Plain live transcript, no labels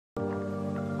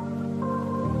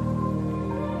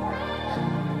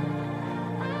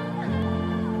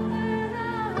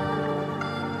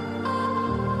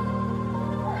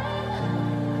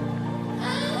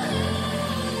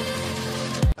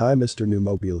Hi, Mr. New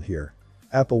Mobile here.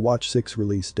 Apple Watch 6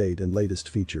 release date and latest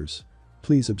features.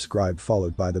 Please subscribe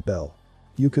followed by the bell.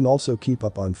 You can also keep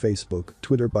up on Facebook,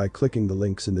 Twitter by clicking the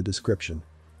links in the description.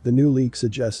 The new leak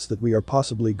suggests that we are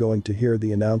possibly going to hear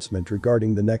the announcement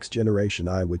regarding the next generation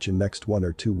iWatch in next 1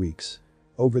 or 2 weeks.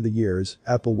 Over the years,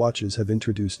 Apple Watches have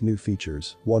introduced new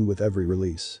features, one with every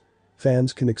release.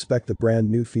 Fans can expect the brand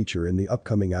new feature in the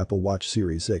upcoming Apple Watch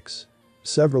Series 6.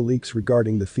 Several leaks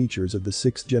regarding the features of the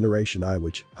 6th generation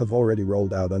iWatch have already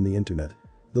rolled out on the internet.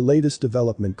 The latest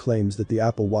development claims that the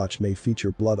Apple Watch may feature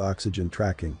blood oxygen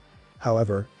tracking.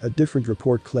 However, a different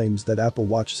report claims that Apple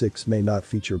Watch 6 may not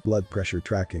feature blood pressure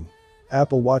tracking.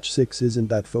 Apple Watch 6 isn't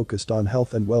that focused on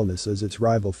health and wellness as its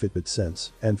rival Fitbit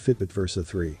Sense and Fitbit Versa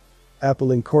 3.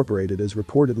 Apple Incorporated has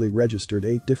reportedly registered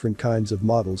 8 different kinds of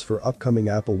models for upcoming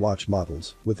Apple Watch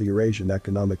models with the Eurasian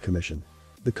Economic Commission.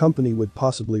 The company would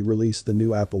possibly release the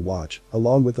new Apple Watch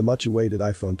along with the much-awaited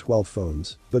iPhone 12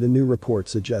 phones, but a new report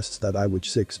suggests that iWatch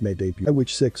 6 may debut. iWatch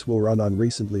 6 will run on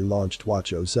recently launched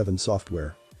watchOS 7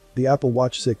 software. The Apple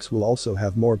Watch 6 will also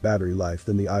have more battery life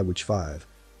than the iWatch 5.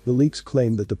 The leaks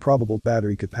claim that the probable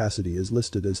battery capacity is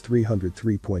listed as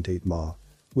 303.8 mAh.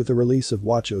 With the release of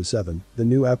watchOS 7, the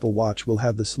new Apple Watch will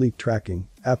have the sleep tracking.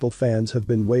 Apple fans have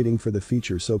been waiting for the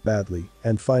feature so badly,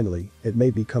 and finally, it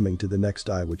may be coming to the next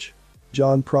iWatch.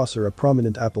 John Prosser, a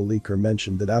prominent Apple leaker,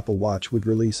 mentioned that Apple Watch would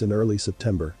release in early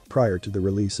September, prior to the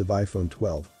release of iPhone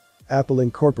 12. Apple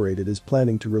Incorporated is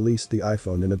planning to release the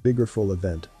iPhone in a bigger full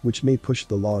event, which may push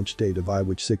the launch date of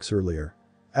iWatch 6 earlier.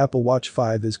 Apple Watch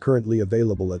 5 is currently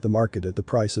available at the market at the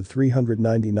price of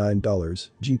 $399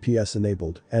 GPS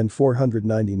enabled and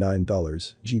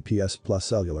 $499 GPS plus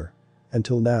cellular.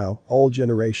 Until now, all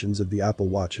generations of the Apple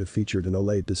Watch have featured an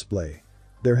OLED display.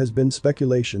 There has been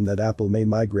speculation that Apple may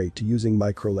migrate to using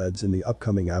microLEDs in the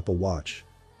upcoming Apple Watch.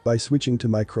 By switching to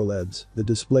microLEDs, the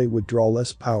display would draw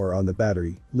less power on the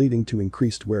battery, leading to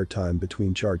increased wear time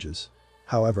between charges.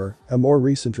 However, a more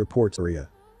recent report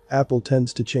Apple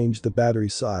tends to change the battery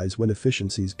size when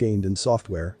efficiencies gained in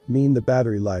software mean the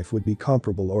battery life would be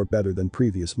comparable or better than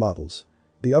previous models.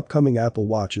 The upcoming Apple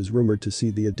Watch is rumored to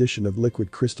see the addition of liquid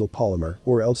crystal polymer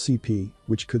or LCP,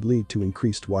 which could lead to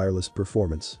increased wireless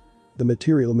performance. The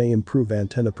material may improve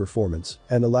antenna performance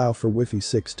and allow for Wi-Fi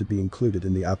 6 to be included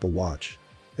in the Apple Watch.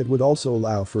 It would also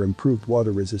allow for improved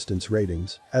water resistance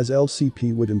ratings, as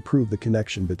LCP would improve the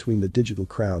connection between the digital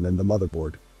crown and the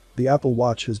motherboard. The Apple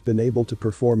Watch has been able to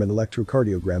perform an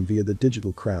electrocardiogram via the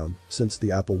digital crown since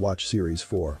the Apple Watch Series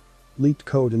 4. Leaked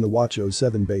code in the watchOS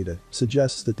 7 beta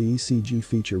suggests that the ECG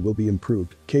feature will be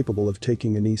improved, capable of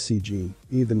taking an ECG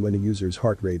even when a user's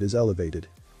heart rate is elevated.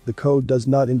 The code does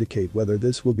not indicate whether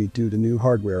this will be due to new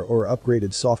hardware or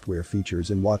upgraded software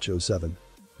features in watchOS 7.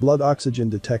 Blood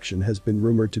oxygen detection has been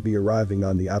rumored to be arriving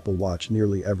on the Apple Watch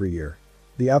nearly every year.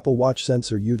 The Apple Watch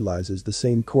sensor utilizes the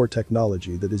same core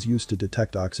technology that is used to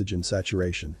detect oxygen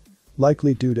saturation.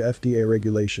 Likely due to FDA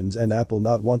regulations and Apple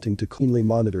not wanting to cleanly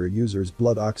monitor a user's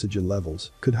blood oxygen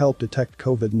levels, could help detect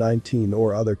COVID-19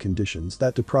 or other conditions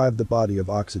that deprive the body of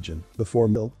oxygen.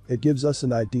 It gives us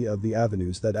an idea of the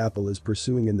avenues that Apple is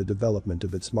pursuing in the development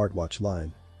of its smartwatch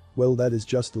line. Well, that is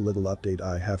just a little update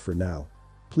I have for now.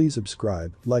 Please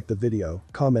subscribe, like the video,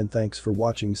 comment. Thanks for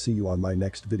watching. See you on my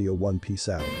next video. Peace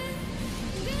out.